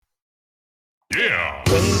Yeah.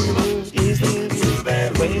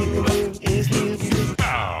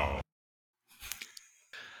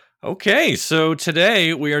 Okay, so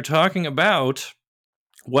today we are talking about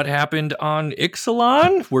what happened on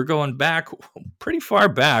Ixalan. We're going back pretty far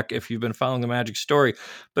back if you've been following the Magic story.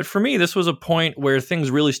 But for me, this was a point where things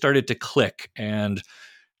really started to click and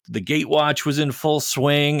the Gatewatch was in full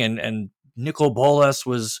swing and Nicol Bolas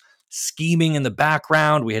was scheming in the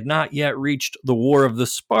background. We had not yet reached the War of the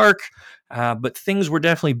Spark, but things were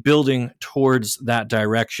definitely building towards that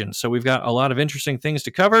direction. So we've got a lot of interesting things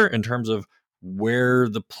to cover in terms of where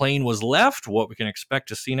the plane was left, what we can expect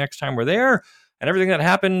to see next time we're there, and everything that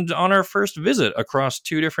happened on our first visit across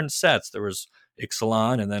two different sets. There was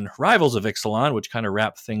Ixalan and then Rivals of Ixalan, which kind of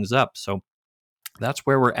wrapped things up. So that's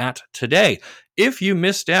where we're at today. If you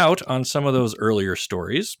missed out on some of those earlier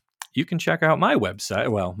stories, you can check out my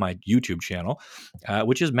website, my YouTube channel,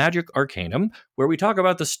 which is Magic Arcanum, where we talk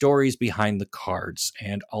about the stories behind the cards.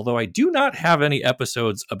 And although I do not have any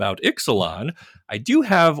episodes about Ixalan, I do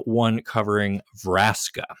have one covering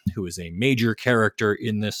Vraska, who is a major character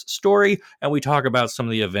in this story. And we talk about some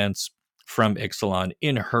of the events from Ixalan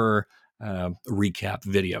in her recap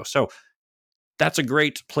video. So that's a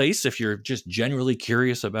great place if you're just generally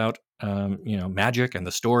curious about Magic and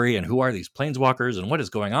the story and who are these planeswalkers and what is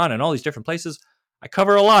going on in all these different places. I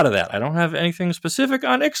cover a lot of that. I don't have anything specific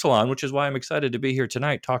on Ixalan, which is why I'm excited to be here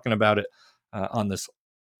tonight talking about it on this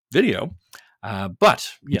video.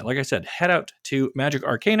 But yeah, like I said, head out to Magic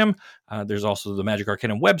Arcanum. There's also the Magic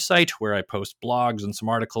Arcanum website where I post blogs and some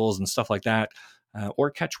articles and stuff like that.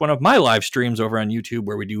 Or catch one of my live streams over on YouTube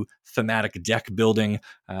where we do thematic deck building,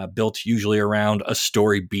 built usually around a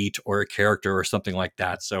story beat or a character or something like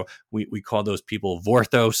that. So we call those people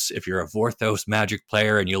Vorthos. If you're a Vorthos Magic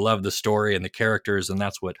player and you love the story and the characters, and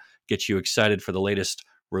that's what gets you excited for the latest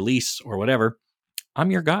release or whatever,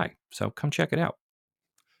 I'm your guy. So come check it out.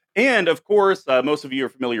 And of course, most of you are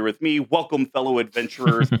familiar with me. Welcome, fellow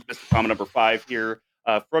adventurers. Mr. Common number 5 here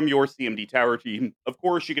from your CMD Tower team. Of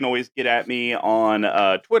course, you can always get at me on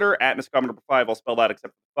Twitter at Mr. Common number 5. I'll spell that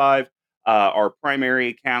except for 5. Our primary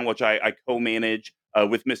account, which I co-manage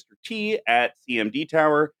with Mr. T at CMD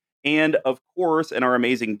Tower. And of course, in our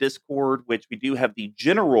amazing Discord, which we do have the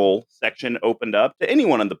general section opened up to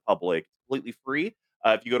anyone in the public, completely free.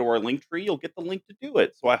 If you go to our link tree, you'll get the link to do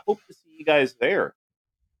it. So I hope to see you guys there.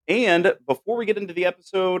 And before we get into the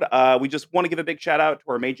episode, we just want to give a big shout out to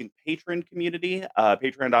our amazing patron community,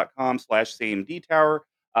 patreon.com/samedtower.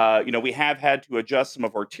 We have had to adjust some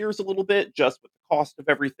of our tiers a little bit just with the cost of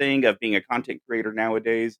everything of being a content creator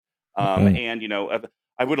nowadays. And,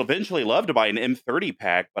 I would eventually love to buy an M30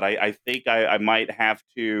 pack, but I think I might have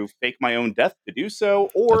to fake my own death to do so.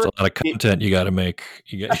 Or that's a lot of content you got to make.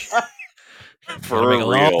 You got for make a real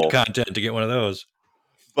lot of content to get one of those.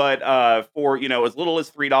 But for as little as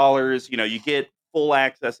 $3, you get full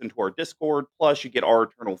access into our Discord. Plus, you get our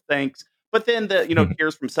eternal thanks. But then the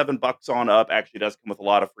tiers from $7 on up actually does come with a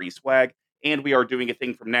lot of free swag. And we are doing a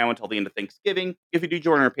thing from now until the end of Thanksgiving. If you do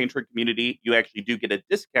join our Patreon community, you actually do get a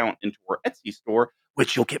discount into our Etsy store,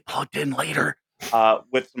 which you'll get plugged in later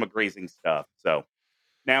with some grazing stuff. So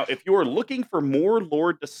now, if you're looking for more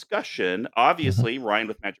lore discussion, obviously Ryan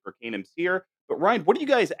with Magic Arcanum's here. But Ryan, what are you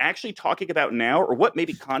guys actually talking about now, or what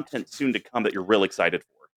maybe content soon to come that you're real excited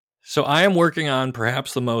for? So I am working on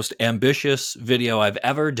perhaps the most ambitious video I've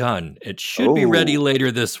ever done. It should be ready later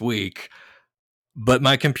this week, but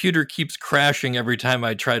my computer keeps crashing every time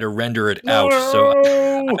I try to render it out. So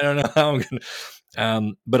I don't know how I'm going to.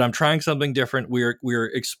 But I'm trying something different.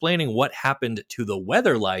 We're explaining what happened to the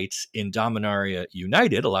Weatherlight in Dominaria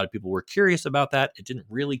United. A lot of people were curious about that. It didn't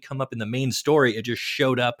really come up in the main story. It just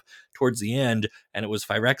showed up towards the end, and it was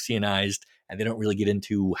Phyrexianized, and they don't really get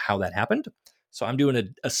into how that happened. So I'm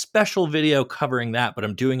doing a special video covering that, but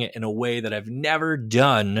I'm doing it in a way that I've never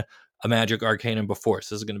done a Magic Arcanum before.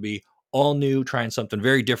 So this is going to be all new, trying something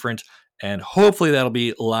very different, and hopefully that'll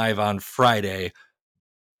be live on Friday.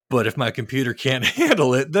 But if my computer can't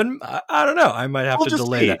handle it, then I don't know. I might have to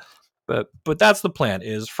delay that. But that's the plan.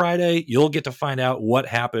 Is Friday you'll get to find out what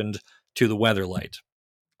happened to the Weatherlight.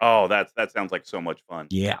 Oh, that sounds like so much fun.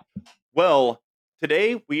 Yeah. Well,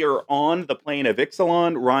 today we are on the plane of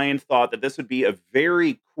Ixalan. Ryan thought that this would be a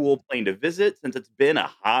very cool plane to visit since it's been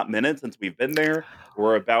a hot minute since we've been there.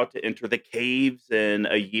 We're about to enter the caves in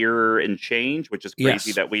a year and change, which is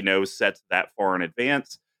crazy that we know sets that far in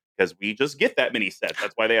advance because we just get that many sets.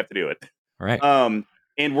 That's why they have to do it. All right.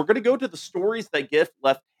 And we're going to go to the stories that get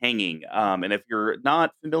left hanging. And if you're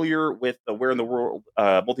not familiar with the Where in the World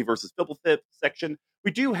Multiverses Fibblethip section,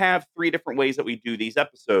 we do have 3 different ways that we do these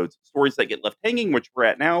episodes. Stories that get left hanging, which we're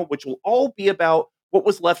at now, which will all be about what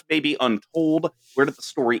was left maybe untold, where did the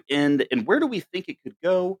story end, and where do we think it could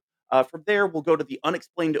go. From there, we'll go to the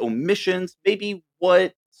unexplained omissions, maybe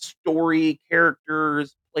what story,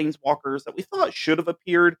 characters, planeswalkers that we thought should have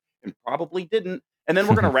appeared and probably didn't. And then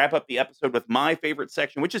we're going to wrap up the episode with my favorite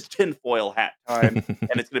section, which is tinfoil hat time.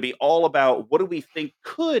 And it's going to be all about what do we think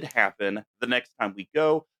could happen the next time we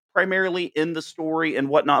go, primarily in the story and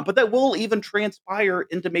whatnot, but that will even transpire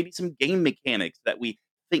into maybe some game mechanics that we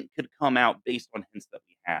think could come out based on hints that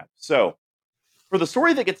we have. So, for the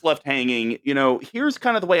story that gets left hanging, here's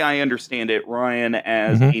kind of the way I understand it, Ryan,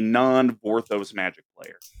 as Mhm. a non Vorthos Magic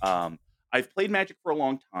player. I've played Magic for a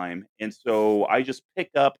long time, and so I just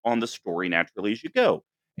pick up on the story naturally as you go.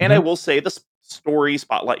 And I Mhm. will say the story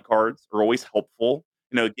spotlight cards are always helpful.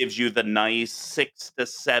 It gives you the nice 6 to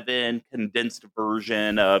 7 condensed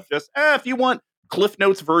version of just, if you want Cliff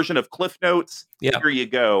Notes version of Cliff Notes, Yeah. here you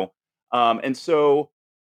go. And so,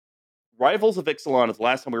 Rivals of Ixalan is the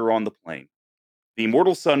last time we were on the plane. The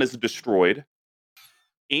immortal sun is destroyed.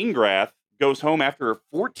 Ingrath goes home after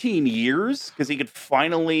 14 years because he could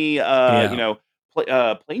finally, Yeah.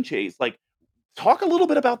 plane chase. Like, talk a little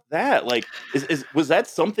bit about that. Like, was that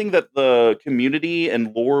something that the community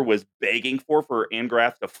and lore was begging for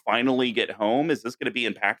Angrath to finally get home? Is this going to be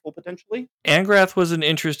impactful potentially? Angrath was an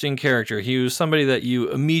interesting character. He was somebody that you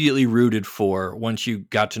immediately rooted for once you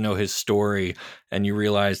got to know his story and you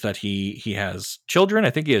realize that he has children. I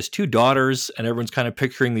think he has 2 daughters, and everyone's kind of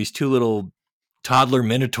picturing these 2 little toddler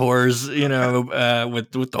minotaurs,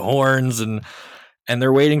 with the horns, and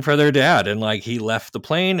they're waiting for their dad. And like, he left the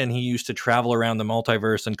plane and he used to travel around the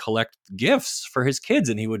multiverse and collect gifts for his kids,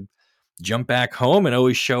 and he would jump back home and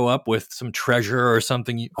always show up with some treasure or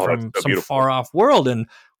something Oh, that's from so some beautiful. far off world. And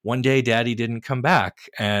one day daddy didn't come back,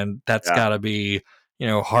 and that's Yeah. got to be,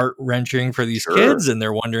 heart wrenching for these Sure. kids, and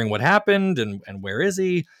they're wondering what happened and where is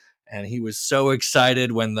he. And he was so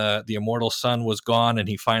excited when the immortal sun was gone and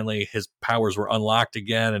his powers were unlocked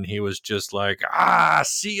again, and he was just like,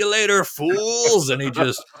 see you later, fools. And he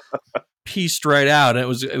just pieced right out. And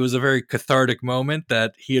it was a very cathartic moment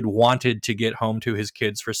that he had wanted to get home to his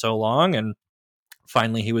kids for so long, and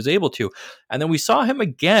finally he was able to. And then we saw him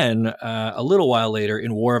again a little while later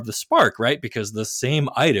in War of the Spark, right? Because the same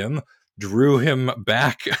item drew him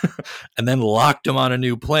back and then locked him on a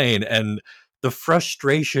new plane. And the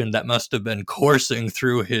frustration that must have been coursing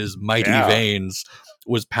through his mighty Yeah. veins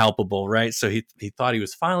was palpable, right? So he thought he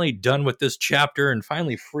was finally done with this chapter and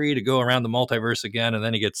finally free to go around the multiverse again. And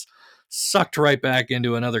then he gets sucked right back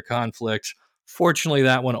into another conflict. Fortunately,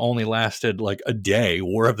 that one only lasted like a day.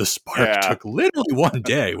 War of the Spark Yeah. took literally one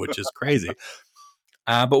day, which is crazy.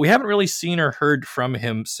 But we haven't really seen or heard from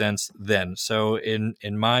him since then. So in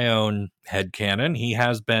my own headcanon, he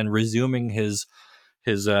has been resuming his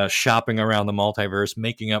shopping around the multiverse,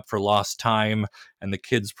 making up for lost time. And the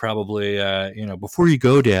kids probably, before you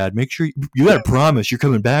go, Dad, make sure you got to promise you're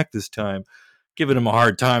coming back this time. Giving him a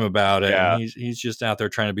hard time about it, Yeah. and he's just out there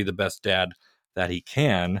trying to be the best dad that he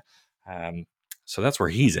can. So that's where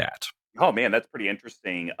he's at. Oh man, that's pretty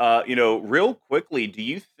interesting. Real quickly, do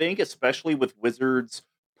you think, especially with Wizards'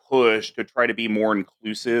 push to try to be more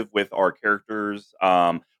inclusive with our characters,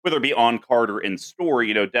 whether it be on card or in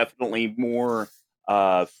story, definitely more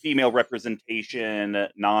female representation,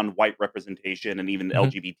 non-white representation, and even Mhm.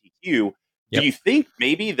 LGBTQ. Do Yep. you think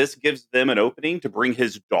maybe this gives them an opening to bring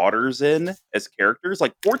his daughters in as characters?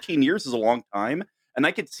 Like 14 years is a long time. And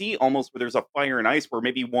I could see almost where there's a fire and ice where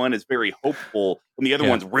maybe one is very hopeful and the other Yeah.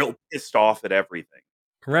 one's real pissed off at everything.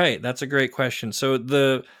 Right. That's a great question. So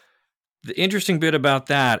the interesting bit about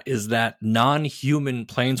that is that non-human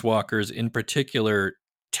planeswalkers in particular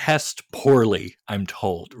test poorly, I'm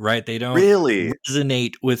told, right? They don't Really?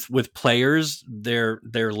 resonate with players. They're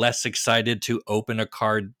less excited to open a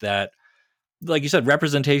card that, like you said,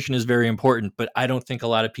 representation is very important, but I don't think a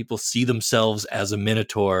lot of people see themselves as a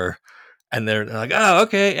minotaur, and they're like, oh,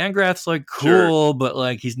 okay, Angrath's like Sure. cool, but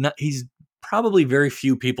like he's probably very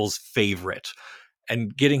few people's favorite.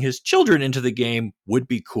 And getting his children into the game would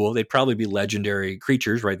be cool. They'd probably be legendary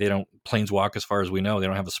creatures, right? They don't planeswalk as far as we know. They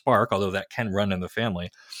don't have a spark, although that can run in the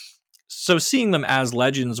family. So seeing them as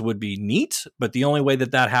legends would be neat, but the only way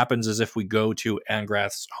that happens is if we go to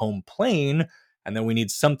Angrath's home plane, and then we need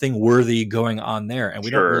something worthy going on there. And we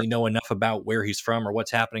don't Sure. really know enough about where he's from or what's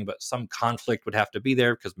happening, but some conflict would have to be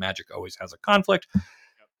there because Magic always has a conflict.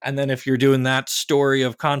 And then if you're doing that story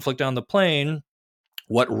of conflict on the plane,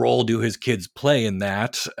 what role do his kids play in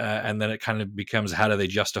that? And then it kind of becomes, how do they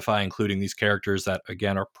justify including these characters that,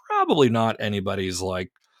 again, are probably not anybody's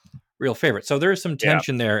like real favorite. So there is some Yeah.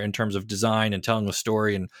 tension there in terms of design and telling the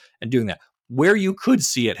story and doing that. Where you could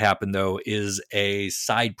see it happen, though, is a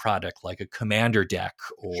side product like a Commander deck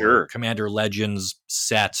or Sure. Commander Legends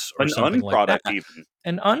sets or An something like that. unproduct even.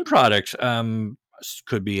 An unproduct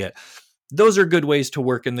could be it. Those are good ways to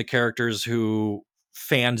work in the characters who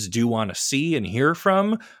fans do want to see and hear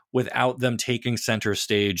from without them taking center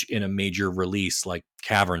stage in a major release like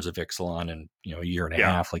Caverns of Ixalan in a year and a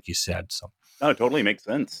Yeah. half, like you said. So No, it totally makes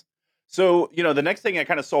sense. So, the next thing I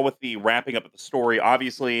kind of saw with the wrapping up of the story,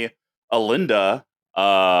 obviously, Alinda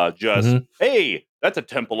just, Mhm. hey, that's a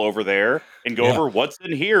temple over there, and go Yeah, over what's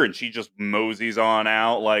in here. And she just moseys on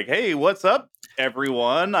out, like, hey, what's up,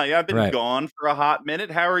 everyone? I've been right. gone for a hot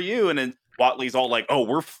minute. How are you? And then Watley's all like, oh,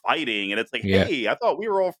 we're fighting. And it's like, Yeah, hey, I thought we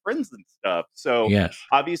were all friends and stuff. So, yes.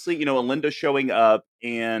 obviously, Alinda showing up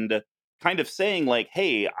and kind of saying, like,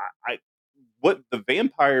 hey, what the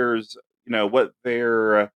vampires, what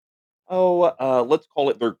their let's call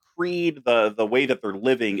it their creed, the way that they're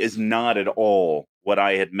living is not at all what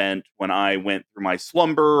I had meant when I went through my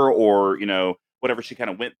slumber, or whatever she kind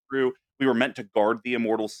of went through. We were meant to guard the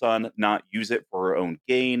immortal sun, not use it for our own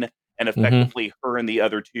gain. And Hmm. effectively, her and the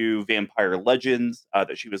other two vampire legends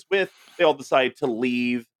that she was with, they all decided to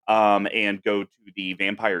leave and go to the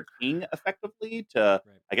vampire king, effectively, to,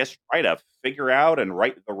 Right. I guess, try to figure out and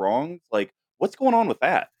right the wrongs. Like, what's going on with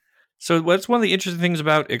that? So what's one of the interesting things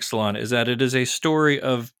about Ixalan is that it is a story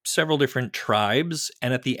of several different tribes,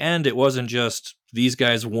 and at the end, it wasn't just these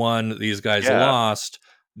guys won, these guys Yeah, lost.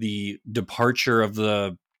 The departure of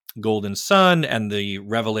the Golden Sun and the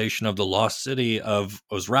revelation of the lost city of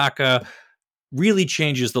Osraka really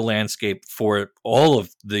changes the landscape for all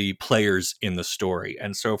of the players in the story.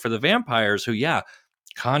 And so for the vampires who, yeah,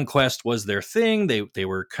 conquest was their thing. They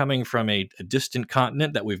were coming from a distant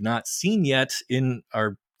continent that we've not seen yet in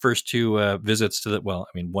our first two visits to the, well,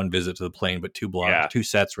 I mean, one visit to the plane, but yeah, two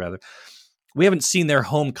sets rather. We haven't seen their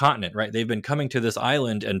home continent, right? They've been coming to this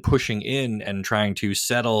island and pushing in and trying to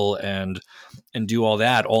settle and do all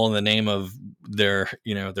that, all in the name of their,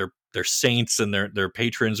 their saints and their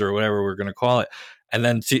patrons or whatever we're going to call it. And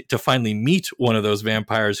then to finally meet one of those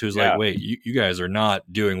vampires who's like, yeah, wait, you guys are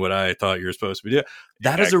not doing what I thought you were supposed to be doing.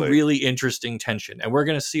 That is a exactly. really interesting tension. And we're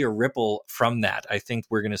going to see a ripple from that. I think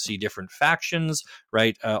we're going to see different factions,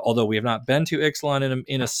 right? Although we have not been to Ixalan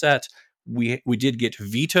in a set, we did get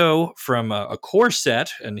Vito from a core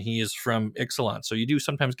set, and he is from Ixalan. So you do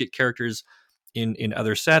sometimes get characters in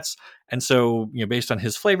other sets. And so, based on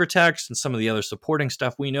his flavor text and some of the other supporting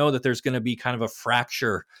stuff, we know that there's going to be kind of a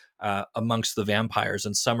fracture amongst the vampires,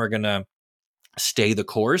 and some are going to stay the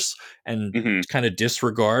course and Hmm. kind of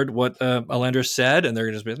disregard what Alender said, and they're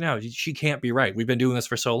going to be, no, she can't be right. We've been doing this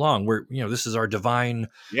for so long. We're, this is our divine,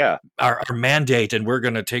 Yeah, our mandate, and we're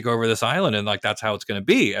going to take over this island, and like that's how it's going to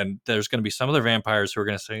be. And there's going to be some other vampires who are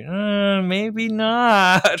going to say, maybe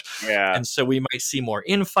not. yeah. And so we might see more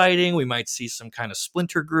infighting. We might see some kind of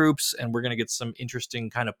splinter groups, and we're going to get some interesting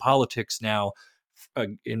kind of politics now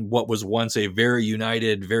in what was once a very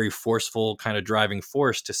united, very forceful kind of driving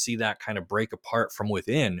force. To see that kind of break apart from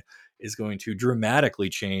within is going to dramatically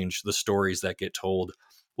change the stories that get told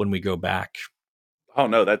when we go back. Oh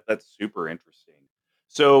no, that's super interesting.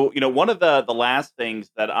 So, one of the last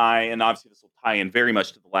things that and obviously this will tie in very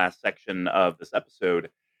much to the last section of this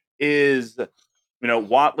episode, is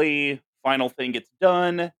Watley, final thing gets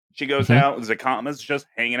done. She goes Mhm. out. Zakama's just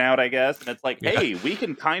hanging out, I guess, and it's like, Yeah. hey, we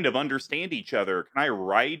can kind of understand each other. Can I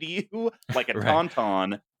ride you like a Right.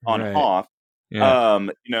 tauntaun on Right. Hoth? Yeah.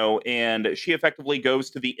 And she effectively goes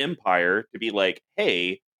to the Empire to be like,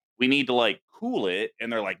 hey, we need to like cool it.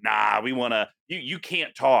 And they're like, nah, we want to, you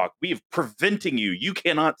can't talk. We have preventing you. You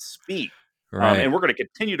cannot speak. Right. And we're going to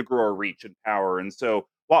continue to grow our reach and power. And so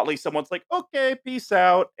Watley, someone's like, okay, peace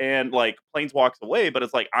out. And like Plains walks away, but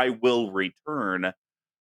it's like, I will return.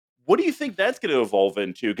 What do you think that's going to evolve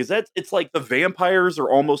into? Because it's like the vampires are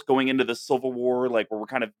almost going into the civil war, like where we're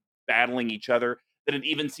kind of battling each other. That it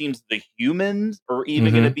even seems the humans are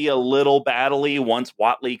even going to Hmm. be a little battly once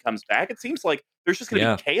Watley comes back. It seems like there's just going to be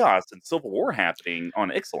Yeah. chaos and civil war happening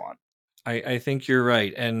on Ixalan. I think you're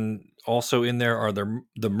right. And also in there are the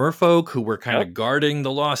merfolk who were kind Yep. of guarding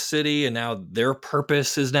the lost city, and now their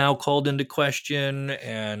purpose is now called into question.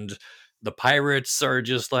 And the pirates are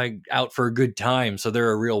just like out for a good time, so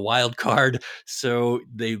they're a real wild card. So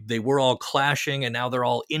they were all clashing, and now they're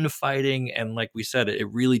all infighting. And like we said, it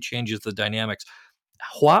really changes the dynamics.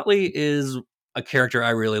 Huatley is a character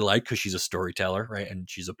I really like because she's a storyteller, right? And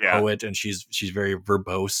she's a Yeah. poet, and she's very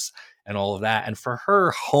verbose and all of that. And for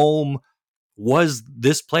her, home was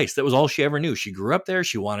this place. That was all she ever knew. She grew up there.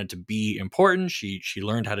 She wanted to be important. She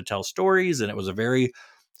learned how to tell stories, and it was a very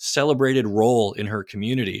celebrated role in her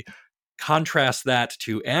community. contrast that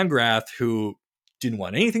to Angrath, who didn't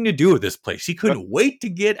want anything to do with this place. He couldn't wait to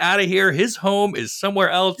get out of here. His home is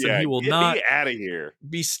somewhere else, and Yeah, he will get not me out of here.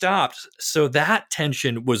 be stopped. So that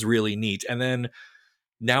tension was really neat. And then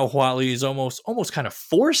now Huali is almost kind of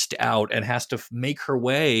forced out and has to make her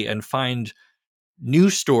way and find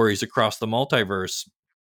new stories across the multiverse.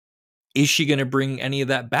 Is she going to bring any of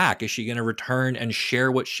that back? Is she going to return and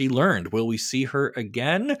share what she learned? Will we see her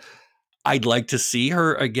again? I'd like to see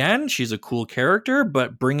her again. She's a cool character,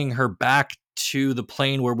 but bringing her back to the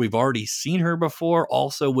plane where we've already seen her before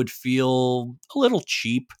also would feel a little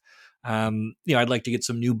cheap. I'd like to get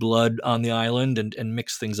some new blood on the island and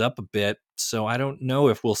mix things up a bit. So I don't know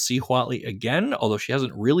if we'll see Huatli again, although she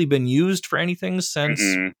hasn't really been used for anything since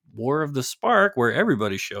Mm-mm. War of the Spark, where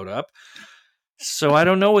everybody showed up. So I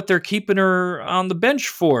don't know what they're keeping her on the bench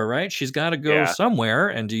for, right? She's got to go Yeah. somewhere.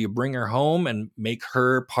 And do you bring her home and make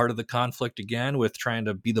her part of the conflict again with trying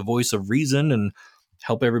to be the voice of reason and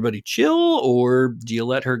help everybody chill? Or do you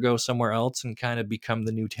let her go somewhere else and kind of become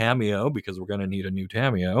the new Tamio, because we're going to need a new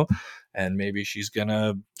Tamio, and maybe she's going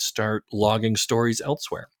to start logging stories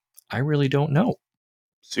elsewhere? I really don't know.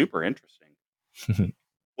 Super interesting.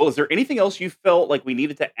 Well, is there anything else you felt like we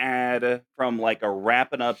needed to add from like a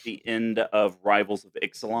wrapping up the end of Rivals of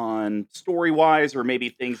Ixalan story wise, or maybe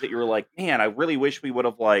things that you were like, man, I really wish we would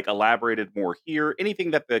have like elaborated more here?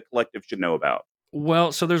 Anything that the collective should know about?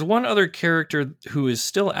 Well, so there's one other character who is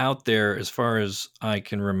still out there as far as I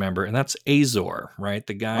can remember, and that's Azor, right?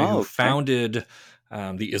 The guy who Oh, okay. founded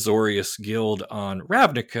the Azorius Guild on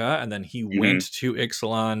Ravnica, and then he Hmm. went to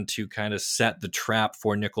Ixalan to kind of set the trap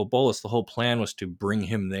for Nicol Bolas. The whole plan was to bring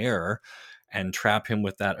him there and trap him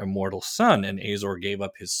with that immortal sun, and Azor gave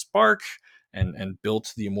up his spark and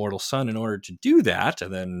built the immortal sun in order to do that,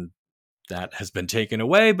 and then that has been taken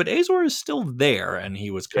away, but Azor is still there, and he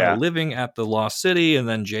was kind of Yeah. living at the Lost City. And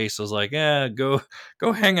then Jace was like,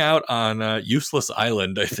 go hang out on Useless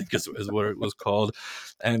Island," I think is what it was called.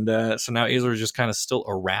 And so now Azor is just kind of still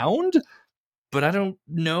around, but I don't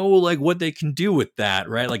know like what they can do with that,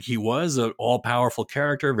 right? Like, he was an all-powerful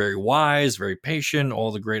character, very wise, very patient,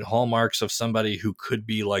 all the great hallmarks of somebody who could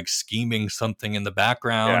be like scheming something in the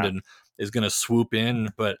background Yeah. and is going to swoop in.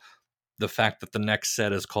 But the fact that the next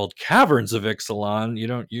set is called Caverns of Ixalan, you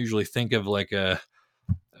don't usually think of like a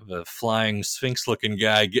flying sphinx looking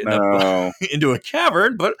guy getting up No. into a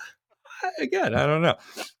cavern, but again, I don't know.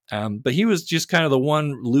 But he was just kind of the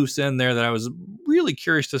one loose end there that I was really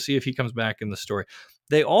curious to see if he comes back in the story.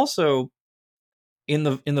 They also, in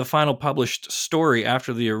the final published story,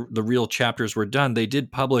 after the real chapters were done, they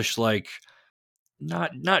did publish like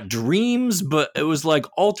not dreams, but it was like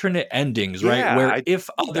alternate endings, right? Yeah, Where I if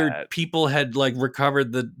see other that. people had like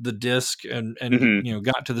recovered the disc and Hmm.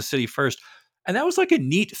 got to the city first. And that was like a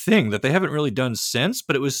neat thing that they haven't really done since,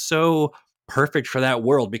 but it was so perfect for that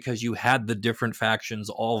world because you had the different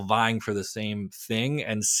factions all vying for the same thing,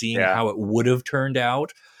 and seeing Yeah, how it would have turned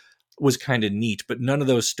out was kind of neat. But none of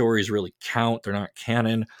those stories really count. They're not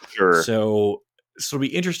canon. sure. So it'll be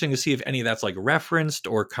interesting to see if any of that's like referenced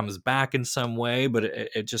or comes back in some way. But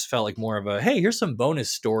it just felt like more of a, hey, here's some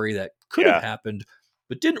bonus story that could have Yeah. happened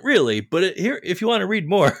but didn't really. But here, if you want to read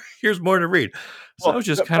more, here's more to read. So that Well, was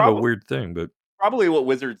just kind of a weird thing. But probably what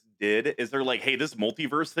Wizards did is they're like, hey, this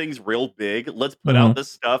multiverse thing's real big. Let's put out Mhm.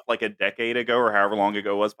 this stuff like a decade ago or however long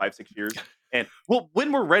ago it was, 5, 6 years. And well,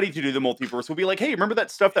 when we're ready to do the multiverse, we'll be like, hey, remember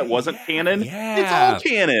that stuff that Hey, wasn't yeah, canon? It's all yeah,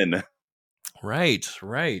 canon. right,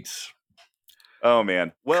 right, Oh man.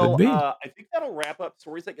 could Well, be. I think that'll wrap up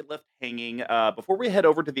stories that get left hanging. Before we head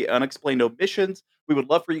over to the unexplained omissions, we would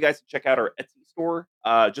love for you guys to check out our Etsy store.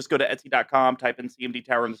 Just go to Etsy.com, type in CMD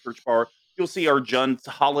Tower in the search bar. You'll see our Junt's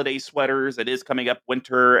holiday sweaters. It is coming up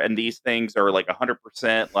winter, and these things are like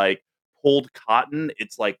 100% like pulled cotton.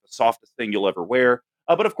 It's like the softest thing you'll ever wear.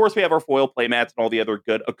 But of course, we have our foil playmats and all the other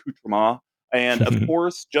good accoutrements. And of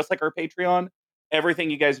course, just like our Patreon, everything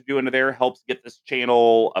you guys do into there helps get this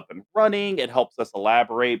channel up and running. It helps us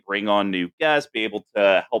elaborate, bring on new guests, be able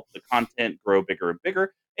to help the content grow bigger and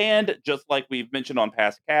bigger. And just like we've mentioned on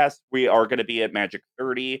past casts, we are going to be at Magic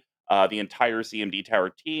 30, the entire CMD Tower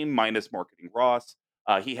team, minus Marketing Ross.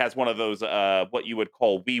 He has one of those, what you would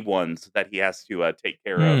call wee ones that he has to take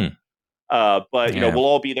care of. Hmm. But Yeah. we'll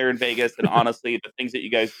all be there in Vegas, and honestly, the things that you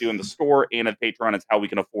guys do in the store and at Patreon is how we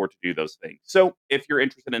can afford to do those things. So, if you're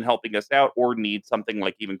interested in helping us out or need something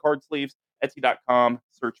like even card sleeves, Etsy.com,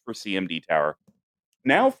 search for CMD Tower.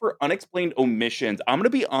 Now for unexplained omissions, I'm going to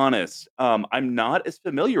be honest. I'm not as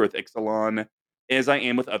familiar with Ixalan as I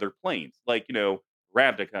am with other planes, like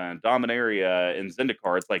Ravnica and Dominaria and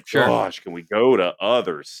Zendikar. It's like, Sure. gosh, can we go to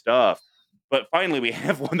other stuff? But finally, we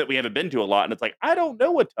have one that we haven't been to a lot, and it's like I don't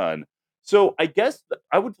know a ton. So I guess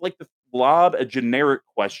I would like to lob a generic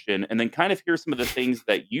question and then kind of hear some of the things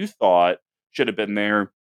that you thought should have been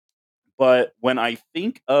there. But when I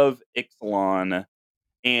think of Ixalan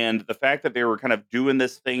and the fact that they were kind of doing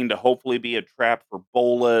this thing to hopefully be a trap for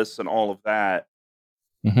Bolus and all of that,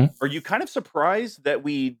 Hmm. are you kind of surprised that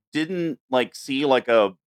we didn't like see like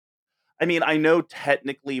a I mean, I know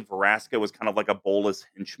technically Vraska was kind of like a Bolus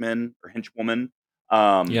henchman or henchwoman.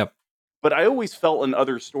 Um, Yep. but I always felt in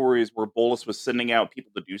other stories where Bolus was sending out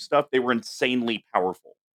people to do stuff, they were insanely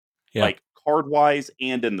powerful, Yep. like card wise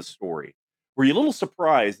and in the story. Were you a little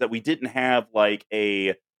surprised that we didn't have like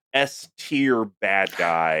a S tier bad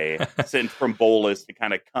guy sent from Bolus to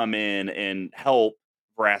kind of come in and help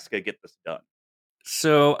Vraska get this done?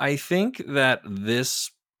 So I think that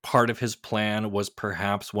this part of his plan was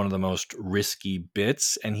perhaps one of the most risky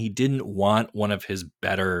bits, and he didn't want one of his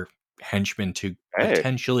better henchmen to Hey,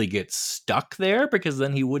 potentially get stuck there because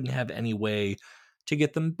then he wouldn't have any way to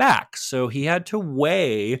get them back. So he had to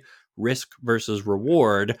weigh risk versus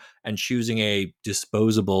reward and choosing a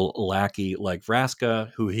disposable lackey like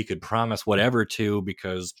Vraska, who he could promise whatever to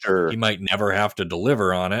because he sure. might never have to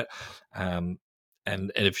deliver on it. Um,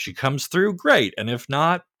 and if she comes through, great. And if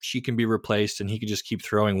not, she can be replaced and he can just keep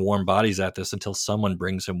throwing warm bodies at this until someone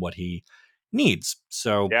brings him what he needs.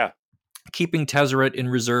 So Yeah. keeping Tezzeret in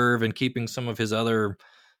reserve and keeping some of his other,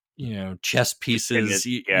 chess pieces. Lieutenant,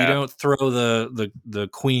 You yeah. don't throw the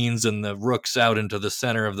queens and the rooks out into the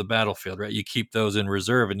center of the battlefield, right? You keep those in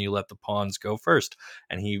reserve and you let the pawns go first.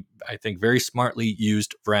 And he, I think, very smartly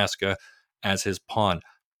used Vraska as his pawn.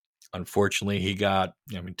 Unfortunately, he got,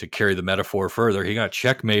 to carry the metaphor further, he got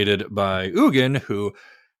checkmated by Ugin, who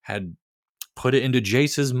had put it into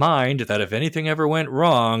Jace's mind that if anything ever went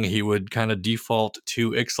wrong, he would kind of default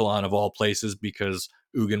to Ixalan of all places because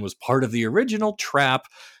Ugin was part of the original trap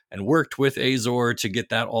and worked with Azor to get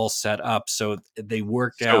that all set up. So they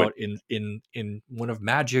worked So out in one of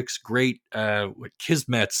Magic's great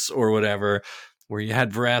kismets or whatever, where you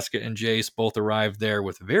had Vraska and Jace both arrive there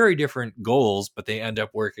with very different goals, but they end up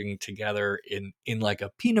working together in like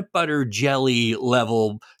a peanut butter jelly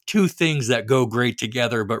level, two things that go great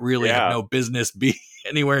together but really have yeah. no business being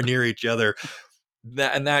anywhere near each other.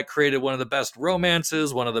 That created one of the best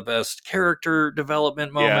romances, one of the best character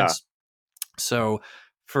development Yeah. moments. So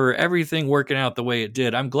for everything working out the way it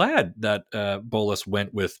did, I'm glad that Bolus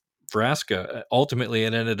went with Vraska. Ultimately,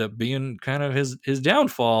 it ended up being kind of his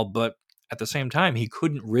downfall, but at the same time, he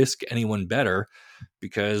couldn't risk anyone better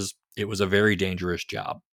because it was a very dangerous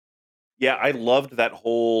job. Yeah, I loved that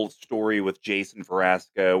whole story with Jason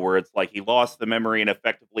Verasco, where it's like he lost the memory and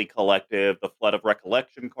effectively collective, the flood of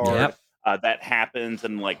recollection card. Yep. That happens,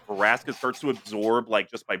 and like Verasco starts to absorb, like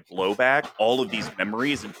just by blowback, all of these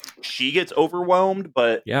memories, and she gets overwhelmed.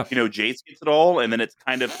 But Yeah. Jace gets it all, and then it's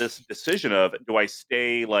kind of this decision of do I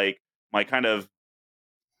stay like my kind of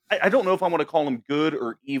I don't know if I want to call him good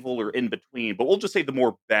or evil or in between, but we'll just say the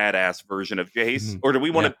more badass version of Jace, Mhm. or do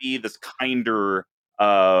we want Yeah. to be this kinder,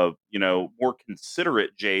 more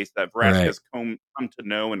considerate Jace that Right. Vraska's come to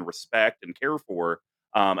know and respect and care for?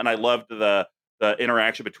 And I loved the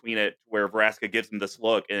interaction between it, where Vraska gives him this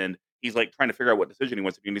look, and he's like trying to figure out what decision he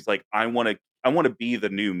wants to be, and he's like, I want to be the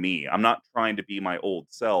new me. I'm not trying to be my old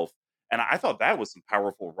self. And I thought that was some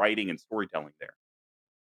powerful writing and storytelling there.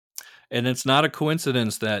 And it's not a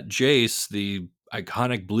coincidence that Jace, the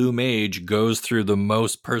iconic blue mage, goes through the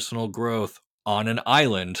most personal growth on an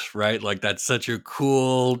island, right? Like that's such a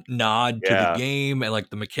cool nod to the Yeah, game and like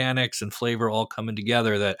the mechanics and flavor all coming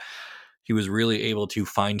together that he was really able to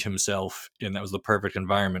find himself and that was the perfect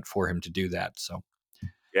environment for him to do that. So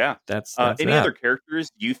yeah. that's Any other that.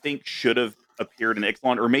 characters you think should have appeared in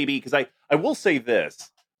Ixalan, or maybe because I will say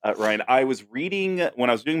this, Ryan. I was reading when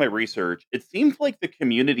I was doing my research. It seemed like the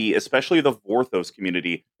community, especially the Vorthos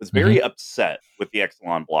community, was Hmm. very upset with the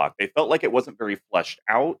Ixalan block. They felt like it wasn't very fleshed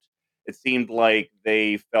out. It seemed like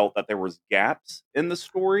they felt that there was gaps in the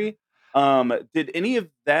story. Did any of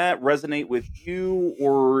that resonate with you,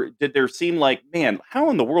 or did there seem like, man, how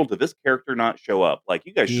in the world did this character not show up? Like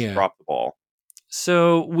you guys just Yeah. dropped the ball.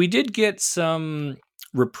 So we did get some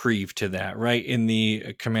reprieve to that, right? In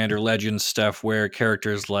the Commander Legends stuff, where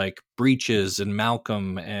characters like Breaches and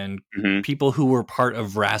Malcolm and Hmm. people who were part of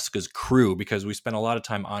Vraska's crew, because we spent a lot of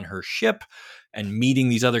time on her ship and meeting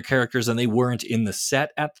these other characters, and they weren't in the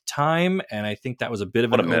set at the time. And I think that was a bit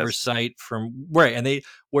of What an a miss. oversight from right. And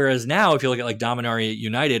whereas now, if you look at like Dominaria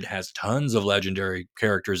United, has tons of legendary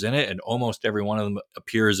characters in it, and almost every one of them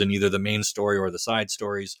appears in either the main story or the side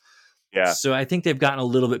stories. Yeah. So I think they've gotten a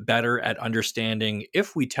little bit better at understanding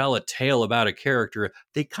if we tell a tale about a character,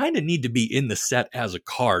 they kind of need to be in the set as a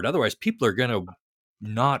card. Otherwise, people are going to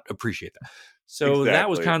not appreciate that. So that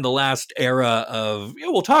was Exactly. kind of the last era of,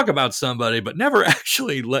 we'll talk about somebody, but never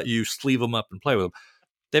actually let you sleeve them up and play with them.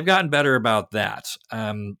 They've gotten better about that.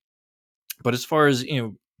 But as far as,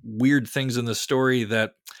 weird things in the story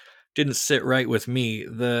that didn't sit right with me,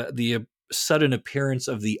 the sudden appearance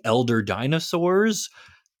of the elder dinosaurs,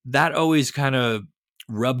 that always kind of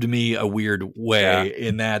rubbed me a weird way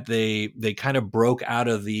in that they kind of broke out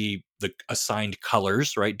of the assigned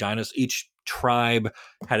colors, right? Each tribe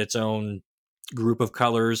had its own group of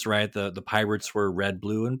colors, right? The pirates were red,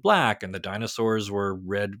 blue, and black, and the dinosaurs were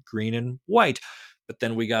red, green, and white. But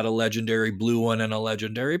then we got a legendary blue one and a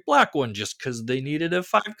legendary black one just because they needed a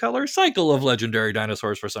 5-color cycle of legendary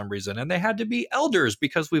dinosaurs for some reason. And they had to be elders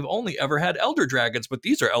because we've only ever had elder dragons, but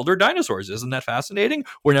these are elder dinosaurs. Isn't that fascinating?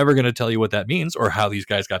 We're never going to tell you what that means or how these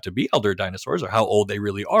guys got to be elder dinosaurs or how old they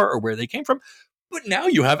really are or where they came from. But now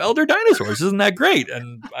you have elder dinosaurs. Isn't that great?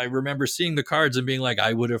 And I remember seeing the cards and being like,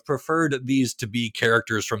 I would have preferred these to be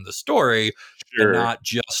characters from the story and not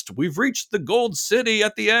just, we've reached the gold city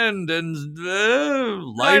at the end and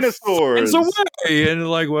life finds a way. And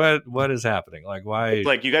like, what is happening? Like, why? It's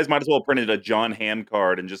like, you guys might as well have printed a John Hamm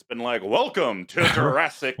card and just been like, welcome to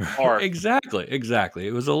Jurassic Park. Exactly.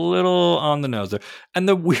 It was a little on the nose there. And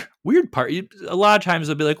the weird part, a lot of times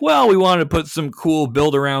they'll be like, well, we wanted to put some cool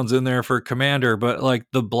build-arounds in there for Commander, but like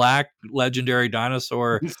the black legendary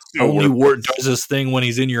dinosaur only does this thing when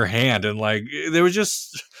he's in your hand. And like,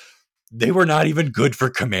 they were not even good for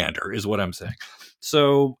Commander is what I'm saying.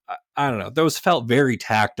 So I don't know. Those felt very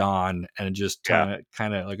tacked on and just kind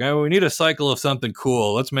of like, oh, we need a cycle of something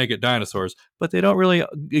cool. Let's make it dinosaurs. But they don't really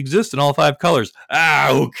exist in all 5 colors.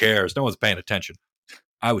 Who cares? No one's paying attention.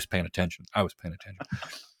 I was paying attention.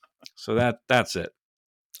 So that's it.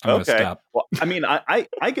 I'm gonna stop. Well, I mean,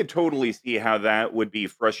 I could totally see how that would be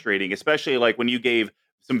frustrating, especially like when you gave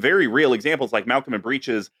some very real examples like Malcolm and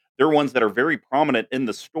Breeches. They're ones that are very prominent in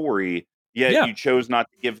the story, yet you chose not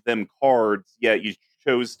to give them cards, yet you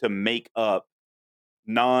chose to make up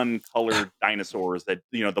non-colored dinosaurs that,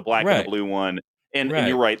 the black and the blue one. And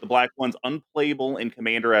you're right, the black one's unplayable in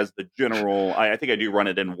Commander as the general. I think I do run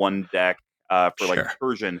it in one deck for like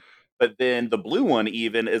Recursion. But then the blue one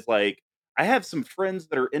even is like, I have some friends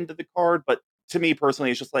that are into the card, but to me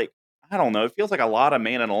personally, it's just like, I don't know. It feels like a lot of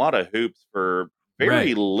mana and a lot of hoops for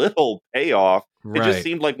very little payoff. It just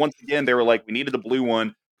seemed like, once again, they were like, we needed the blue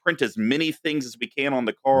one, print as many things as we can on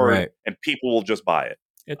the card, and people will just buy it.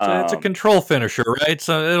 It's a control finisher, right?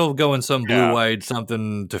 So it'll go in some blue-white,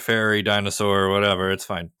 something Teferi, dinosaur, or whatever. It's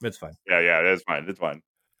fine. Yeah, it's fine. It's fine.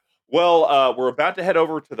 Well, we're about to head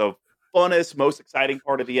over to the funnest, most exciting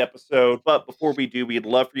part of the episode. But before we do, we'd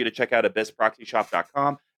love for you to check out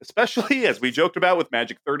abyssproxyshop.com, especially as we joked about with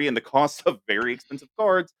Magic 30 and the cost of very expensive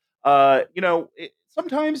cards.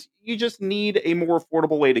 Sometimes you just need a more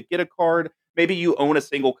affordable way to get a card. Maybe you own a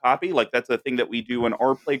single copy. Like, that's a thing that we do in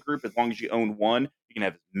our play group. As long as you own one, you can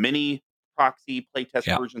have as many proxy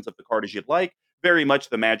playtest versions of the card as you'd like. Very much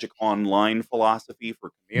the Magic Online philosophy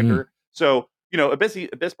for Commander. So,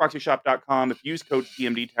 abyssproxyshop.com, if you use code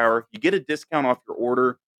CMD Tower, you get a discount off your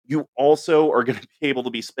order. You also are going to be able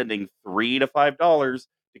to be spending $3 to $5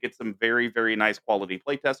 to get some very, very nice quality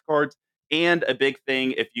playtest cards. And a big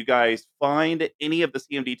thing, if you guys find any of the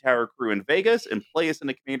CMD Tower crew in Vegas and play us in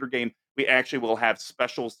the Commander game, we actually will have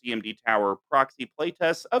special CMD Tower proxy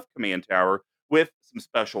playtests of Command Tower with some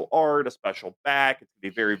special art, a special back. It's going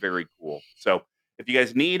to be very, very cool. So if you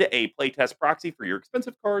guys need a playtest proxy for your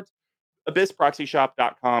expensive cards,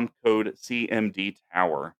 abyssproxyshop.com, code CMD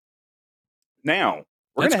Tower. Now,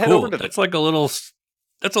 we're going to head over to That's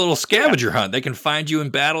a little scavenger hunt. They can find you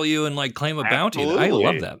and battle you and like claim a bounty. I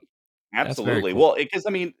love that. Absolutely. Cool. Well, because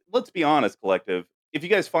let's be honest, collective. If you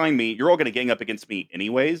guys find me, you're all going to gang up against me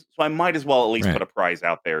anyways. So I might as well at least put a prize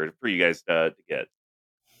out there for you guys to get.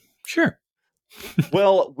 Sure.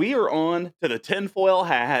 Well, we are on to the tinfoil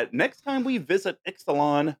hat. Next time we visit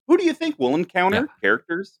Ixalan, who do you think we'll encounter?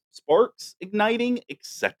 Characters, sparks, igniting,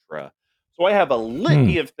 etc. So I have a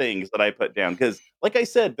litany of things that I put down because, like I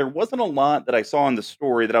said, there wasn't a lot that I saw in the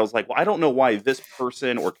story that I was like, well, I don't know why this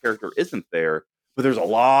person or character isn't there. But there's a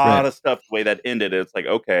lot of stuff the way that ended. It's like,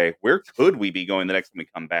 okay, where could we be going the next time we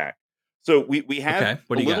come back? So we have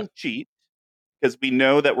a little cheat because we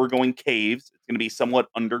know that we're going caves. It's going to be somewhat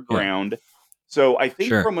underground. So I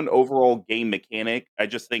think from an overall game mechanic, I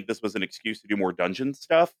just think this was an excuse to do more dungeon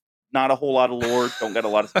stuff. Not a whole lot of lore. Don't get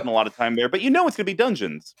spend a lot of time there. But it's going to be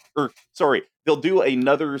dungeons. Or sorry, they'll do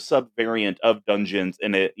another sub variant of dungeons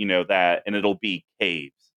in it. And it'll be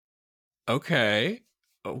caves. Okay.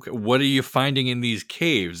 What are you finding in these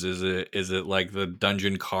caves? Is it like the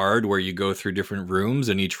dungeon card where you go through different rooms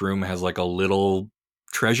and each room has like a little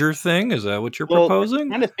treasure thing? Is that what you're Well, proposing?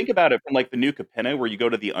 kind of think about it from like the new Capenna, where you go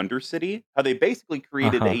to the Undercity, how they basically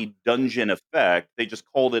created Uh-huh. a dungeon effect. They just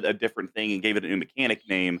called it a different thing and gave it a new mechanic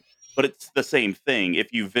name, but it's the same thing.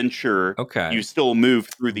 If you venture, you Okay. still move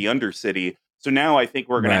through the Undercity. So now I think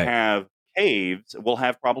we're going to Right. have caves. We'll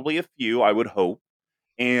have probably a few, I would hope.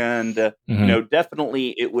 And, Hmm.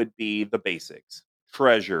 definitely it would be the basics: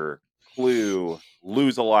 treasure, clue,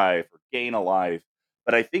 lose a life, or gain a life.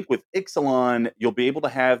 But I think with Ixalan, you'll be able to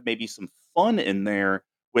have maybe some fun in there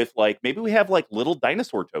with like maybe we have like little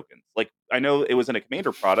dinosaur tokens. Like I know it was in a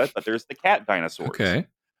commander product, but there's the cat dinosaurs. Okay.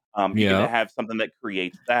 You can Yeah. have something that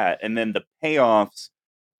creates that. And then the payoffs,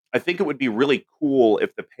 I think it would be really cool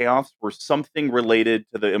if the payoffs were something related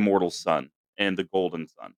to the Immortal Sun and the Golden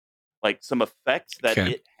Sun. Like some effects that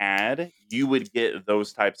Okay. it had, you would get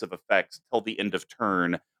those types of effects till the end of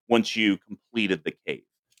turn once you completed the cave.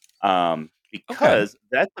 Okay. Because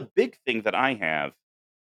that's a big thing that I have.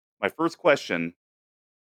 My first question,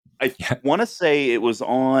 I Yeah. want to say it was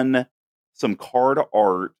on some card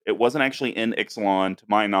art. It wasn't actually in Ixalan, to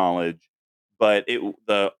my knowledge, but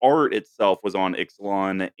the art itself was on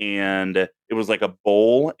Ixalan, and it was like a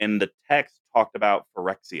bowl, and the text talked about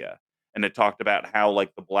Phyrexia, and it talked about how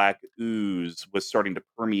like the black ooze was starting to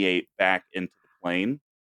permeate back into the plane.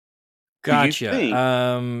 Do you Gotcha. think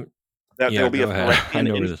that Yeah, there'll be a go ahead. I Phyrexian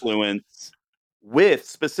know where this. influence with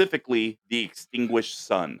specifically the extinguished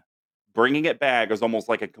sun, bringing it back as almost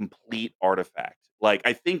like a complete artifact. Like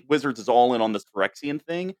I think Wizards is all in on this Phyrexian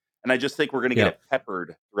thing, and I just think we're going to get Yeah. it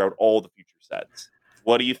peppered throughout all the future sets.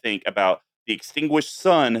 What do you think about the extinguished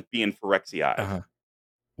sun being Phyrexiized? Uh-huh.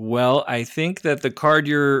 Well, I think that the card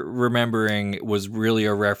you're remembering was really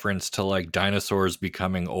a reference to like dinosaurs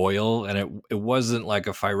becoming oil, and it wasn't like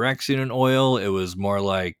a Phyrexian oil. It was more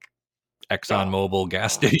like ExxonMobil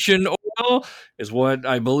gas station oil, is what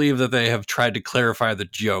I believe that they have tried to clarify the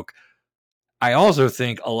joke. I also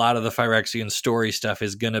think a lot of the Phyrexian story stuff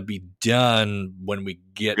is going to be done when we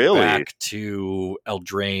get Really? back to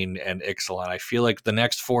Eldraine and Ixalan. I feel like the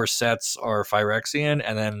next four sets are Phyrexian,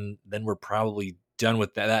 and then we're probably done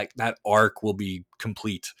with that. That arc will be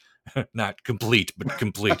complete, not complete, but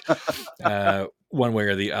complete, one way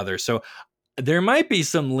or the other. So there might be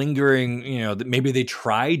some lingering, that maybe they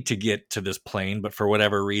tried to get to this plane, but for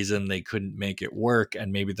whatever reason they couldn't make it work,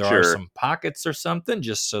 and maybe there are Sure. some pockets or something,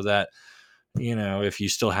 just so that if you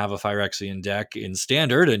still have a Phyrexian deck in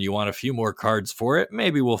standard and you want a few more cards for it,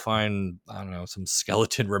 maybe we'll find, I don't know, some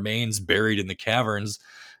skeleton remains buried in the caverns.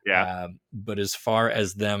 Yeah. But as far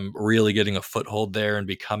as them really getting a foothold there and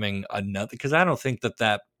becoming another, because I don't think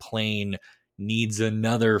that plane needs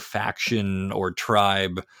another faction or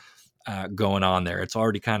tribe going on there. It's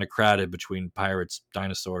already kind of crowded between pirates,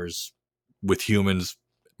 dinosaurs, with humans,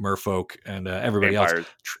 merfolk, and everybody else. Vampires.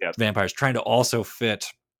 Yes. Vampires trying to also fit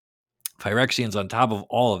Phyrexians on top of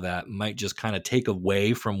all of that might just kind of take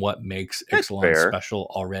away from what makes That's Ixalan fair. special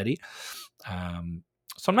already. Um,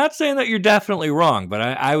 so I'm not saying that you're definitely wrong, but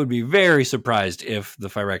I would be very surprised if the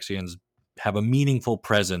Phyrexians have a meaningful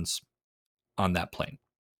presence on that plane.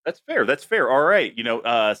 That's fair. That's fair. All right.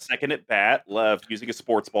 Second at bat, love using a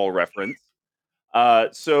sports ball reference.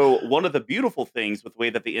 So one of the beautiful things with the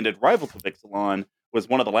way that they ended Rivals of Ixalan was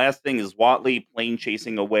one of the last things is Watley plane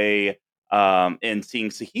chasing away and seeing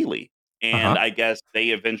Saheeli. Uh And huh. I guess they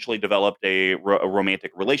eventually developed a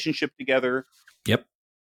romantic relationship together. Yep.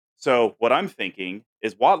 So what I'm thinking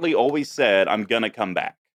is Watley always said, "I'm gonna come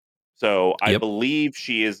back." So I Yep. believe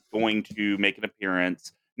she is going to make an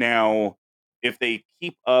appearance. Now, if they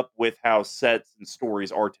keep up with how sets and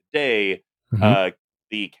stories are today, Hmm. uh,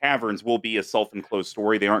 the caverns will be a self-enclosed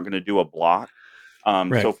story. They aren't going to do a block. So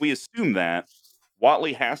Right. if we assume that,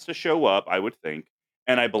 Watley has to show up, I would think,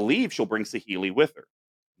 and I believe she'll bring Saheeli with her.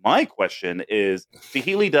 My question is,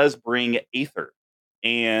 Saheeli does bring Aether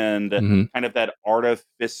and Hmm. kind of that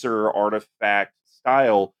artificer artifact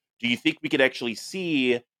style. Do you think we could actually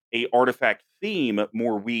see a artifact theme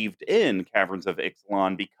more weaved in Caverns of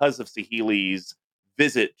Ixalan because of Saheeli's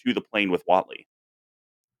visit to the plane with Watley?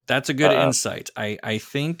 That's a good insight. I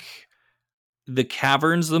think the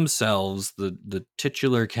caverns themselves, the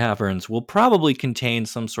titular caverns, will probably contain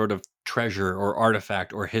some sort of treasure or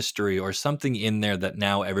artifact or history or something in there that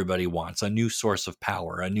now everybody wants, a new source of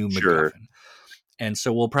power, a new Sure. MacGuffin. And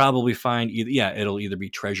so we'll probably find it'll either be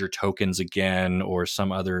treasure tokens again or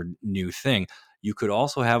some other new thing. You could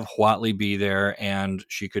also have Huatli be there, and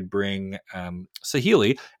she could bring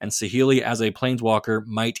Saheeli. And Saheeli, as a planeswalker,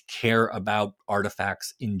 might care about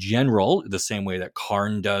artifacts in general, the same way that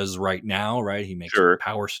Karn does right now, right? He makes Sure.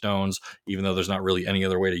 power stones, even though there's not really any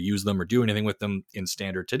other way to use them or do anything with them in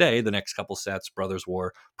standard today. The next couple sets, Brothers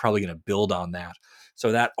War, probably going to build on that.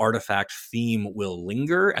 So that artifact theme will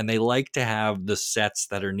linger, and they like to have the sets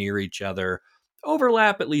that are near each other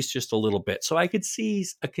overlap at least just a little bit. So I could see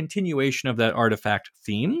a continuation of that artifact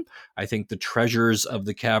theme. I think the treasures of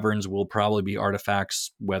the caverns will probably be artifacts,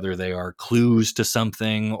 whether they are clues to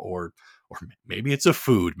something or maybe it's a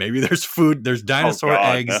food. Maybe there's food, there's dinosaur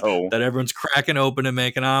eggs no. that everyone's cracking open and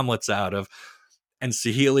making omelets out of. And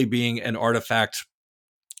Saheeli being an artifact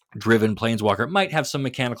driven planeswalker might have some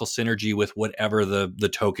mechanical synergy with whatever the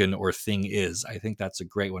token or thing is. I think that's a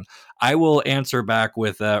great one. I will answer back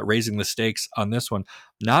with raising the stakes on this one.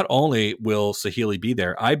 Not only will Saheeli be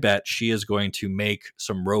there, I bet she is going to make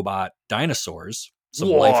some robot dinosaurs, some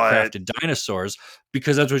life crafted dinosaurs,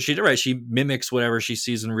 because that's what she did, right? She mimics whatever she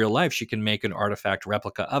sees in real life. She can make an artifact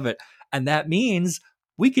replica of it. And that means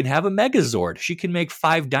we can have a Megazord. She can make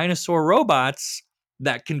 5 dinosaur robots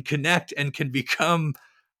that can connect and can become,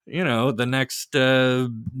 the next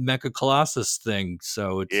Mecha Colossus thing.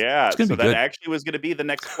 So it's going to be that good. actually was going to be the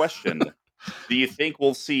next question. Do you think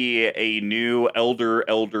we'll see a new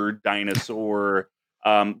elder dinosaur?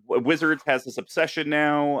 Wizards has this obsession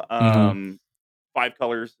now. 5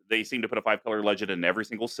 colors. They seem to put a 5-color legend in every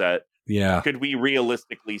single set. Yeah. Could we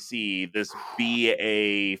realistically see this be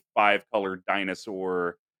a 5-color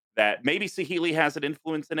dinosaur that maybe Saheeli has an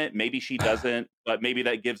influence in it, maybe she doesn't, but maybe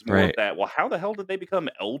that gives more of that, well, how the hell did they become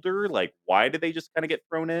elder? Like, why did they just kind of get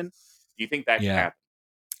thrown in? Do you think that could happen?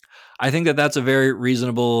 I think that that's a very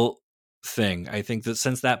reasonable thing. I think that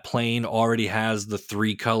since that plane already has the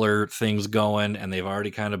 3-color things going, and they've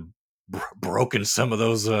already kind of broken some of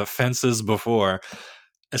those fences before,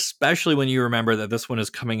 especially when you remember that this one is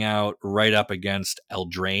coming out right up against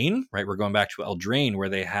Eldraine, right? We're going back to Eldraine, where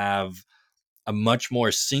they have a much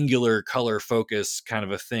more singular color focus kind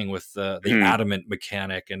of a thing with the adamant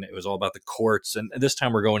mechanic, and it was all about the courts. And this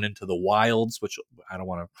time we're going into the wilds, which I don't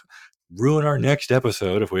want to ruin our next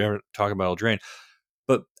episode if we ever talk about Eldraine.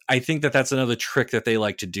 But I think that that's another trick that they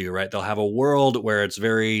like to do, right? They'll have a world where it's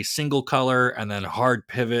very single color and then hard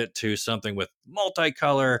pivot to something with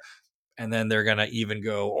multicolor. And then they're going to even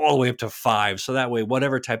go all the way up to 5. So that way,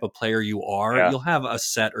 whatever type of player you are, you'll have a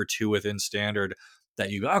set or two within standard that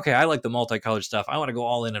you go, okay, I like the multicolored stuff. I want to go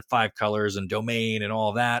all in 5 colors and domain and all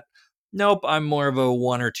of that. Nope, I'm more of a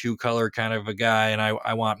 1 or 2 color kind of a guy, and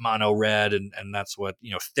I want mono red, and that's what,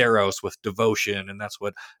 Theros with devotion, and that's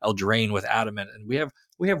what Eldraine with adamant, and we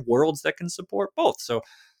have worlds that can support both. So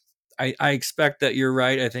I expect that you're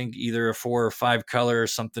right. I think either a 4 or 5 color,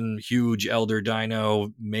 something huge, Elder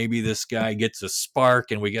Dino. Maybe this guy gets a spark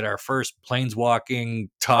and we get our first planeswalking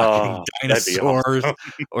talking dinosaurs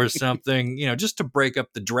awesome. Or something, just to break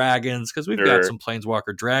up the dragons, because we've got some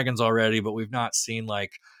planeswalker dragons already, but we've not seen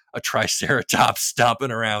like a Triceratops stomping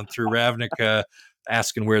around through Ravnica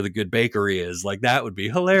asking where the good bakery is. Like, that would be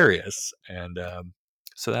hilarious. And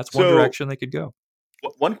so that's one direction they could go.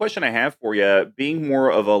 One question I have for you, being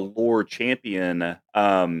more of a lore champion,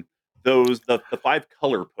 the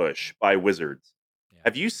 5-color push by Wizards,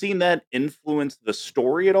 have you seen that influence the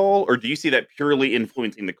story at all? Or do you see that purely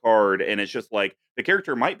influencing the card, and it's just like the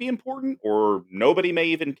character might be important or nobody may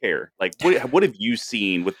even care? Like, what have you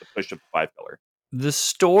seen with the push of the 5-color? The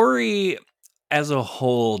story as a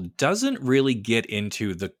whole doesn't really get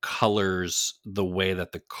into the colors the way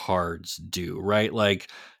that the cards do, right? Like,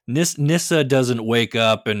 Nissa doesn't wake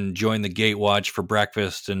up and join the Gatewatch for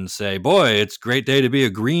breakfast and say, boy, it's a great day to be a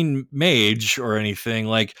green mage or anything.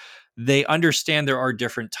 Like, they understand there are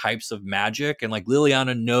different types of magic, and like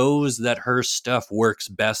Liliana knows that her stuff works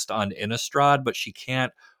best on Innistrad, but she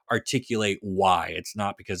can't articulate why. It's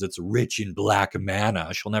not because it's rich in black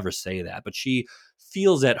mana. She'll never say that, but she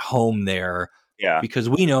feels at home there. Yeah. Because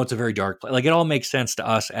we know it's a very dark place. Like, it all makes sense to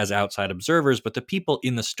us as outside observers, but the people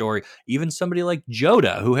in the story, even somebody like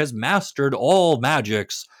Joda, who has mastered all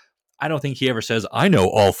magics, I don't think he ever says, I know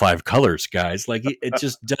all 5 colors, guys. Like, it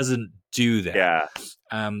just doesn't do that.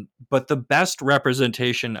 Yeah. But the best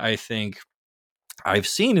representation I think I've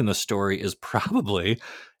seen in the story is probably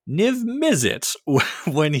Niv Mizzet,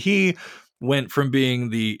 when he went from being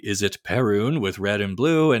the Izzet Perun with red and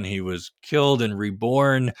blue, and he was killed and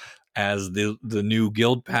reborn as the new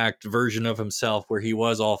Guild Pact version of himself, where he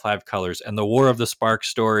was all 5 colors. And the War of the Spark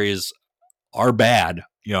stories are bad.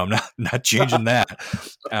 I'm not changing that.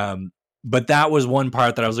 But that was one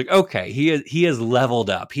part that I was like, okay, he has leveled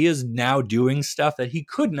up. He is now doing stuff that he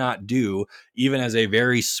could not do even as a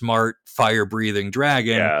very smart fire breathing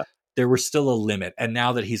dragon. Yeah. There was still a limit, and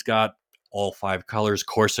now that he's got all 5 colors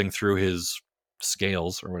coursing through his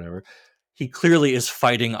scales or whatever, he clearly is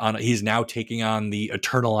fighting on. He's now taking on the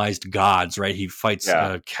eternalized gods, right? He fights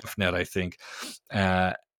Yeah. Kefnet, I think,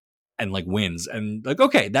 and like wins, and like,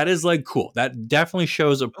 okay, that is like cool. That definitely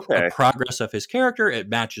shows a Okay. progress of his character. It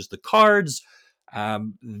matches the cards.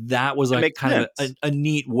 That was It like makes kind of sense. a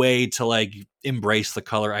neat way to like embrace the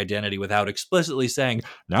color identity without explicitly saying,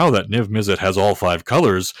 now that Niv Mizzet has all 5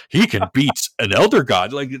 colors, he can beat an elder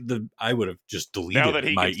god. Like I would have just Now deleted that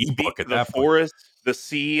he my can speak ebook to at the that point. forest, the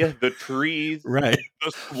sea, the trees, Right.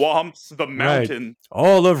 the swamps, the Right. mountain.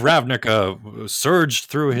 All of Ravnica surged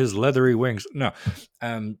through his leathery wings. No.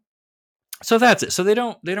 So that's it. So they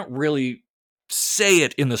don't really say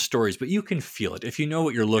it in the stories, but you can feel it. If you know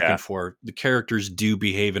what you're looking Yeah. for, the characters do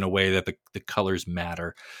behave in a way that the colors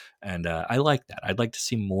matter. And I like that. I'd like to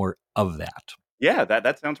see more of that. Yeah,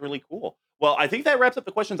 that sounds really cool. Well, I think that wraps up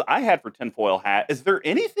the questions I had for Tinfoil Hat. Is there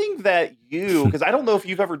anything that you, because I don't know if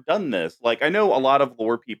you've ever done this. Like, I know a lot of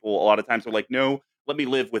lore people, a lot of times are like, no, let me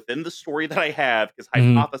live within the story that I have, because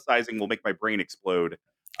Mhm. hypothesizing will make my brain explode.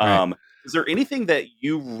 Right. Is there anything that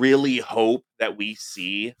you really hope that we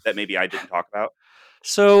see that maybe I didn't talk about?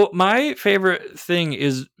 So my favorite thing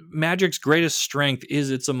is Magic's greatest strength is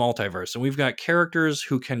it's a multiverse, and we've got characters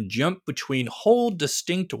who can jump between whole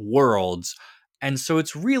distinct worlds. And so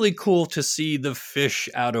it's really cool to see the fish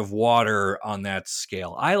out of water on that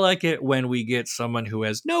scale. I like it when we get someone who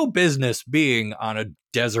has no business being on a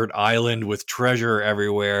desert island with treasure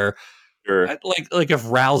everywhere. Sure. Like if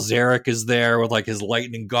Ral Zarek is there with like his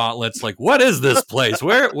lightning gauntlets, like, what is this place?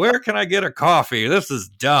 Where can I get a coffee? This is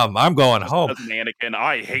dumb. I'm going Just home. as an Anakin,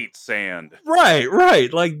 I hate sand.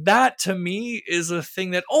 Right. Like that to me is a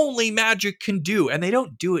thing that only Magic can do, and they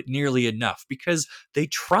don't do it nearly enough because they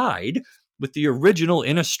tried with the original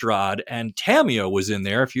Innistrad, and Tamio was in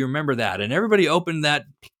there, if you remember that, and everybody opened that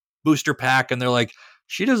booster pack and they're like,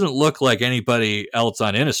 she doesn't look like anybody else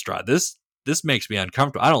on Innistrad. This makes me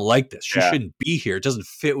uncomfortable. I don't like this. She Yeah. shouldn't be here. It doesn't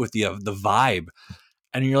fit with the vibe.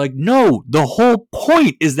 And you're like, no, the whole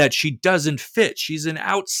point is that she doesn't fit. She's an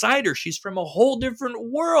outsider. She's from a whole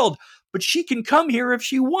different world, but she can come here if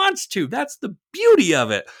she wants to. That's the beauty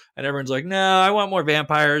of it. And everyone's like, no, I want more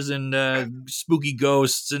vampires and spooky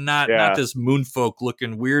ghosts and not Yeah. this moonfolk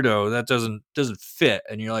looking weirdo. That doesn't fit.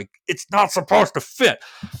 And you're like, it's not supposed to fit.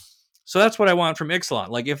 So that's what I want from Ixalan.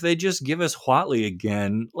 Like if they just give us Huatli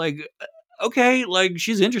again, like, okay, like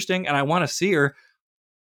she's interesting and I want to see her,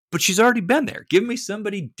 but she's already been there. Give me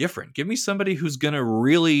somebody different. Give me somebody who's going to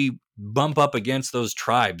really bump up against those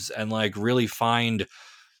tribes and like really find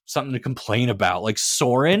something to complain about. Like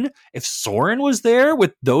Sorin, if Sorin was there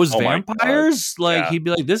with those Oh my God. vampires, like Yeah. he'd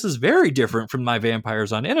be like, this is very different from my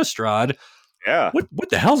vampires on Innistrad. Yeah. What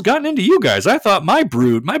the hell's gotten into you guys? I thought my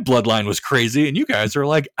bloodline was crazy, and you guys are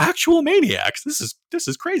like actual maniacs. This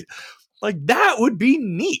is crazy. Like that would be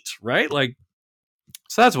neat, right? Like,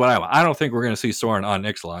 so that's what I want. I don't think we're going to see Soren on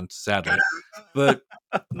Ixalan, sadly, but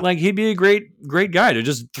like he'd be a great guy to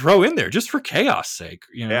just throw in there just for chaos sake,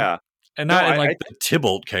 you know. Yeah. And No, not in I like the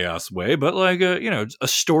Tybalt chaos way, but like a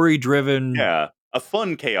story driven. Yeah. A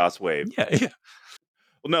fun chaos wave. Yeah.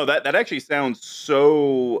 Well, no, that actually sounds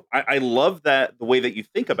so. I love that the way that you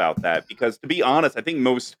think about that, because to be honest, I think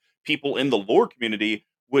most people in the lore community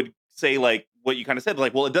would say like what you kind of said,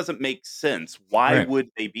 like, well, it doesn't make sense. Why Right.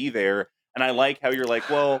 would they be there? And I like how you're like,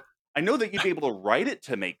 well, I know that you'd be able to write it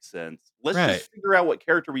to make sense. Let's Right. just figure out what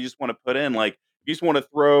character we just want to put in. Like, you just want to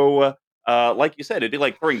throw, like you said, it'd be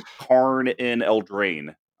like throwing Karn in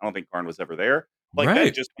Eldraine. I don't think Karn was ever there. Like, that'd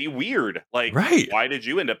Right. just be weird. Like, Right. why did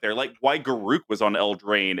you end up there? Like, why Garuk was on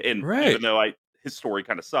Eldraine, and Right. even though his story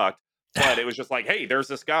kind of sucked, but it was just like, hey, there's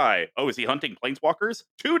this guy. Oh, is he hunting planeswalkers?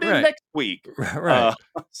 Tune in Right. next week. Right.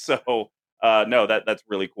 No, that's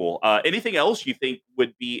really cool. Anything else you think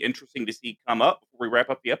would be interesting to see come up before we wrap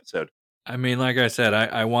up the episode? I mean, like I said,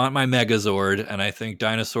 I want my Megazord, and I think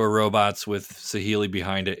dinosaur robots with Saheeli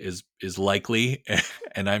behind it is likely,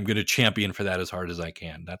 and I'm going to champion for that as hard as I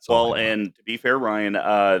can. That's all. Well, and to be fair, Ryan,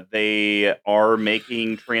 they are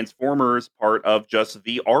making Transformers part of just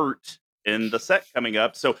the art in the set coming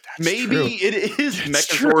up, so maybe true. it is That's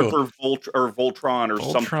Megazord true. or Voltron or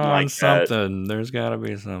something Voltron, like that. something. There's got to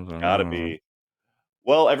be something. Gotta be.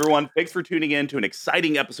 Well, everyone, thanks for tuning in to an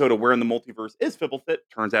exciting episode of Where in the Multiverse is Fibblefit.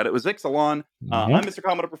 Turns out it was Ixalan. Mhm. I'm Mr.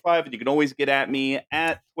 Commodore 5, and you can always get at me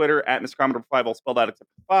at Twitter at Mr. Commodore 5, all spelled out except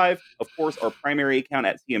for 5. Of course, our primary account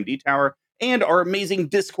at CMD Tower. and our amazing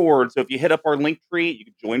Discord. So if you hit up our link tree, you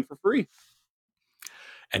can join for free.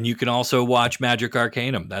 And you can also watch Magic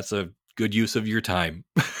Arcanum. That's a good use of your time.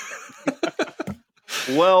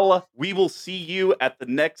 Well, we will see you at the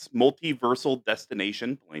next multiversal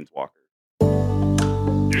destination, Planeswalker.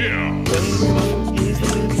 Yeah.